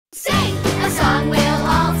Sing a song, we'll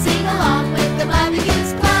all sing along with the Mother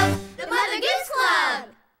Goose Club. The Mother Goose Club.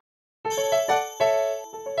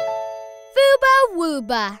 Fooba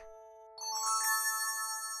Wooba.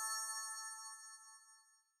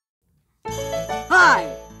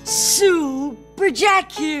 Hi, Super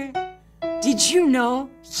Jack here. Did you know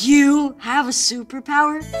you have a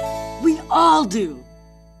superpower? We all do.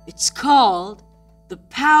 It's called the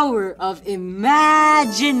power of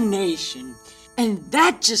imagination. And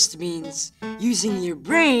that just means using your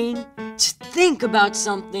brain to think about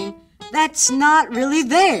something that's not really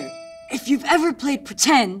there. If you've ever played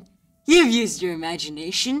pretend, you've used your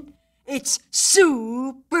imagination. It's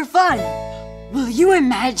super fun. Will you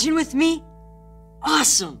imagine with me?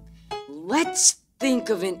 Awesome. Let's think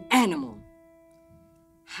of an animal.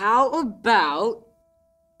 How about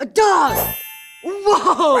a dog?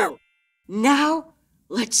 Whoa! Now,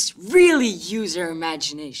 let's really use our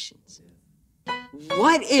imaginations.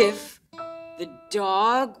 What if the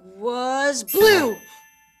dog was blue?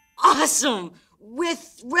 Awesome!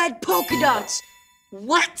 With red polka dots.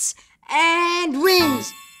 What? And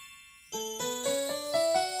wings.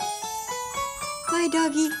 Bye,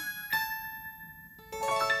 doggy.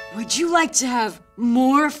 Would you like to have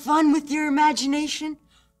more fun with your imagination?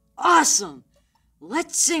 Awesome!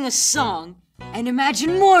 Let's sing a song and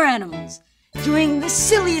imagine more animals doing the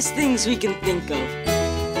silliest things we can think of.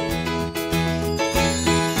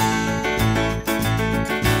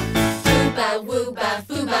 Fooba Wooba,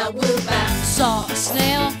 Fooba Wooba. Saw a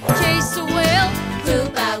snail chase a whale.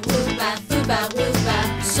 Fooba Wooba, Fooba Wooba.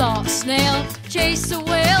 Saw a snail chase a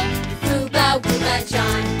whale. Fooba Wooba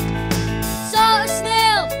John. Saw a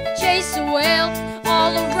snail chase a whale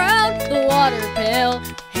all around the water pail.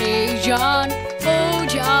 Hey John, oh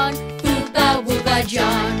John, Fooba Wooba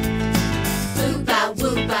John. Fooba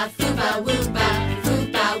Wooba, Fooba Wooba.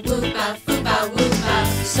 Fooba Wooba, Fooba Wooba.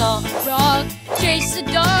 saw a frog chase a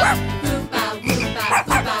dog. Fooba Wooba,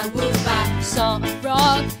 Fooba Wooba. Saw a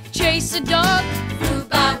frog chase a dog.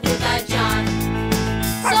 Fooba Wooba John.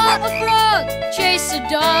 Saw a frog chase a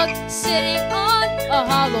dog sitting on a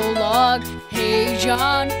hollow log. Hey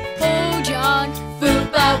John, oh John,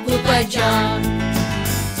 Fooba Wooba John.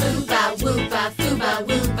 Fooba Wooba, Fooba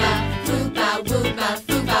Wooba. Fooba Wooba,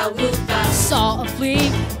 Fooba Wooba. saw a flea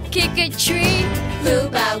kick a tree.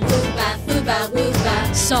 Fooba Wooba, Fooba Wooba.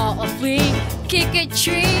 Saw a flea kick a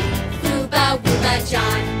tree. Fooba Wooba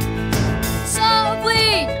John. Saw a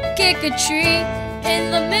flea kick a tree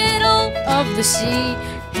in the middle of the sea.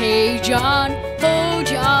 Hey John, oh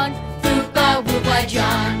John, Fooba Wooba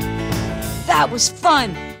John. That was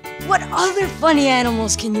fun! What other funny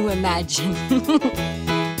animals can you imagine?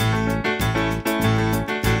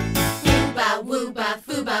 Fooba Wooba,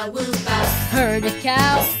 Fooba Wooba. heard a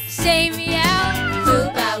cow say meow.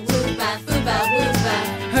 Fooba Wooba, Fooba Wooba.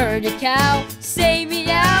 Heard a cow say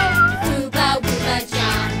meow. Fooba Wooba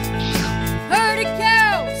John. Heard a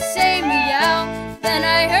cow say meow. Then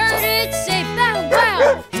I heard it say bow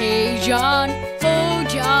wow. Hey John, oh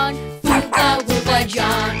John, Fooba Wooba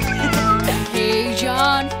John. hey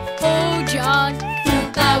John, oh John.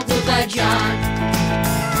 Fooba Wooba John.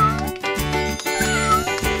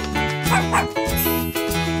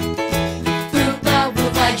 Fooba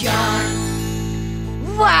Wooba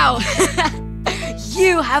John. Wow!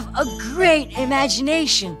 You have a great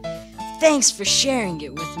imagination. Thanks for sharing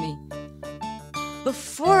it with me.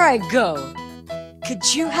 Before I go,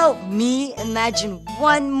 could you help me imagine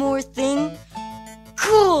one more thing?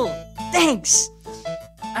 Cool! Thanks!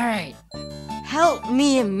 Alright, help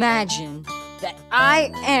me imagine that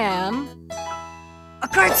I am a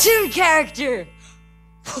cartoon character!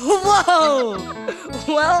 Whoa!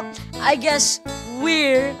 Well, I guess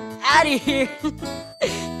we're out of here.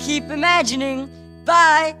 Keep imagining.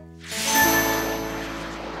 Bye!